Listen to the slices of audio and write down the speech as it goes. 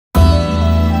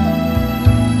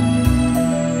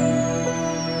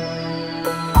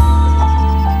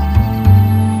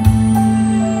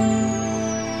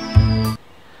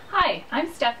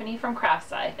Amy from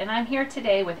Craftside, and I'm here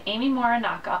today with Amy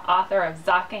Morinaka, author of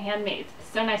Zakka Handmades.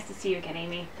 So nice to see you again,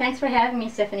 Amy. Thanks for having me,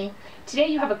 Stephanie. Today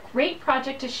you have a great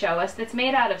project to show us that's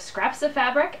made out of scraps of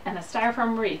fabric and a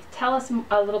styrofoam wreath. Tell us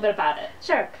a little bit about it.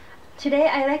 Sure. Today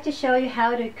I'd like to show you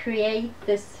how to create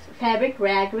this fabric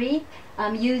rag wreath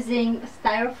using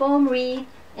styrofoam wreath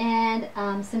and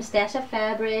some stash of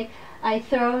fabric. I've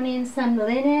thrown in some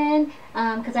linen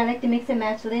because I like to mix and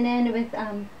match linen with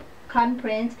cotton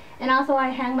print, and also I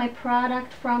hang my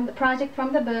project from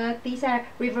the book. These are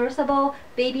reversible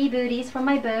baby booties from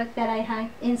my book that I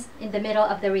hang in the middle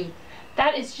of the wreath.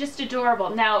 That is just adorable.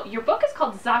 Now, your book is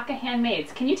called Zakka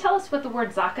Handmades. Can you tell us what the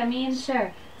word Zakka means?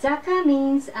 Sure. Zakka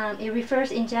means, it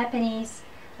refers in Japanese,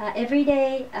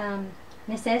 everyday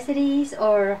necessities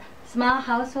or small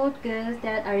household goods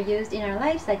that are used in our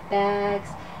lives, like bags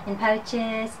and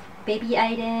pouches, baby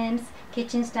items,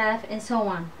 kitchen stuff, and so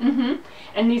on.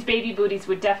 And these baby booties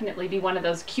would definitely be one of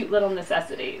those cute little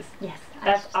necessities. Yes.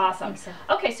 That's awesome. So.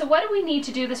 Okay, so what do we need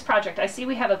to do this project? I see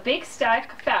we have a big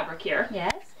stack of fabric here.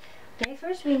 Yes. Okay,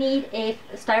 first we need a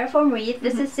styrofoam wreath.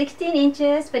 This is 16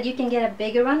 inches, but you can get a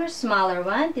bigger one or smaller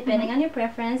one, depending on your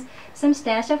preference. Some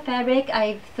stash of fabric.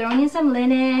 I've thrown in some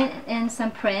linen and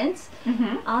some prints.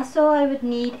 Also, I would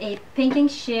need a pinking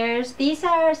shears. These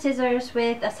are scissors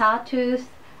with a sawtooth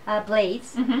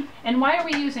blades. And why are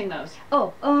we using those?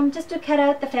 Oh, just to cut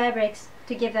out the fabrics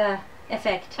to give a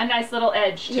effect. A nice little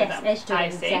edge to them. Yes, edge to them,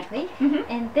 exactly. Mm-hmm.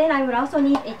 And then I would also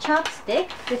need a chopstick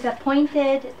with a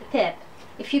pointed tip.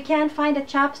 If you can't find a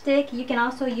chopstick, you can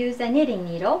also use a knitting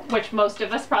needle. Which most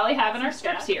of us probably have in our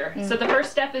strips here. So the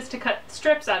first step is to cut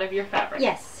strips out of your fabric.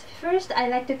 Yes. First, I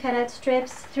like to cut out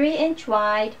strips 3-inch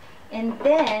wide and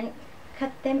then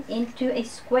cut them into a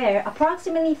square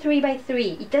approximately 3 by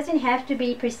 3. It doesn't have to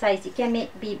be precise. It can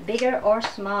be bigger or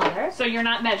smaller. So you're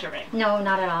not measuring? No,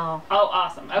 not at all. Oh,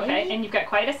 awesome. Okay, and you've got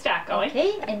quite a stack going.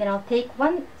 Okay, and then I'll take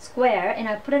one square and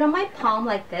I'll put it on my palm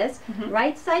like this.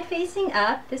 Right side facing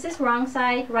up. This is wrong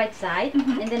side, right side.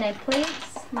 And then I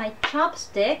place my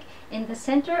chopstick in the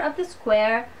center of the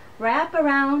square, wrap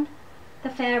around the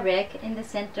fabric in the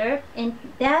center, and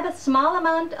dab a small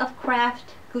amount of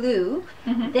craft glue.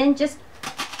 Then just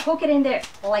poke it in there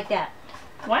like that.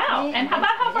 Wow. Okay, and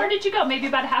how far did you go? Maybe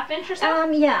about a ½ inch or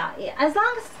so? Yeah. As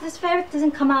long as this fabric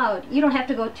doesn't come out, you don't have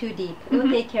to go too deep. It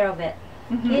will take care of it.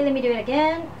 Okay, let me do it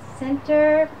again.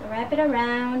 Center, wrap it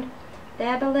around,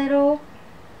 dab a little,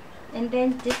 and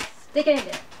then just stick it in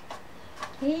there.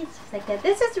 Okay, just like that.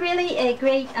 This is really a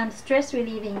great stress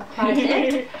relieving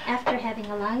project after having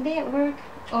a long day at work,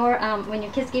 or when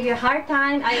your kids give you a hard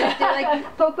time. I like to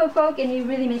like poke, and it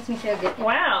really makes me feel good.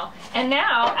 Wow. And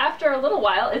now, after a little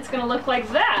while, it's going to look like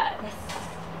that. Yes.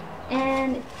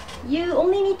 And you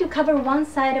only need to cover one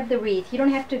side of the wreath. You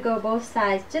don't have to go both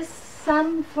sides. Just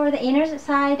some for the inner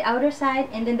side, outer side,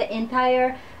 and then the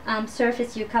entire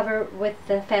surface you cover with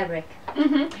the fabric.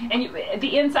 And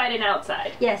the inside and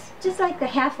outside. Yes, just like the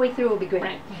halfway through will be great.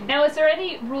 Right. Now, is there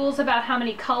any rules about how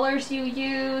many colors you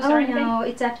use or anything? No,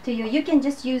 it's up to you. You can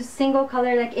just use single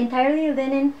color, like entirely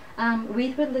linen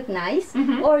wreath would look nice,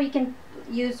 or you can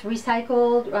use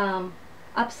recycled,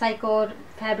 upcycled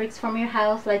fabrics from your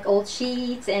house, like old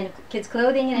sheets and kids'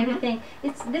 clothing and everything.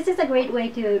 This is a great way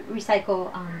to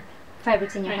recycle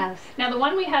fabrics in your house. Now the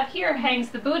one we have here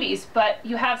hangs the booties, but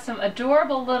you have some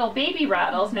adorable little baby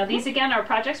rattles. Now these again are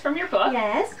projects from your book.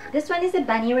 Yes, this one is a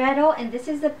bunny rattle and this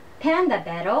is a panda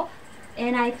battle,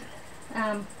 and I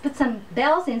put some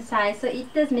bells inside so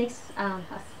it does make a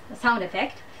sound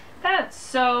effect. That's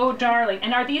so darling.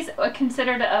 And are these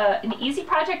considered an easy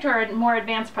project or a more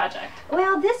advanced project?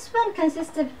 Well, this one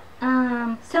consists of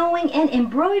sewing and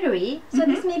embroidery, so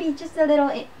this may be just a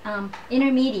little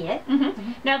intermediate.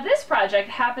 Now this project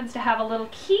happens to have a little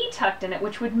key tucked in it,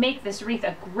 which would make this wreath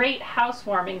a great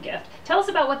housewarming gift. Tell us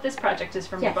about what this project is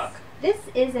from your book. This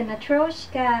is a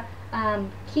Matryoshka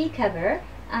key cover,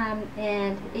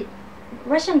 and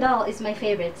Russian doll is my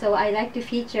favorite, so I like to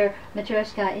feature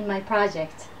Matryoshka in my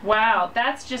projects. Wow,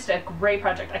 that's just a great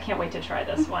project. I can't wait to try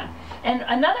this one. And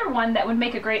another one that would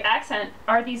make a great accent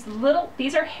are these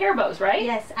are hair bows, right?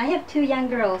 Yes, I have 2 young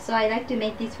girls, so I like to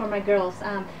make these for my girls.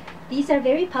 These are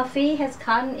very puffy, has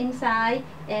cotton inside,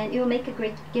 and it will make a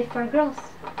great gift for girls.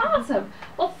 Awesome.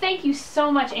 Well, thank you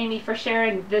so much, Amy, for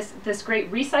sharing this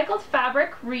great recycled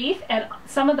fabric wreath and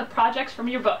some of the projects from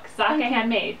your book, Zakka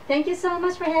Handmade. Thank you so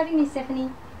much for having me,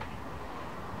 Stephanie.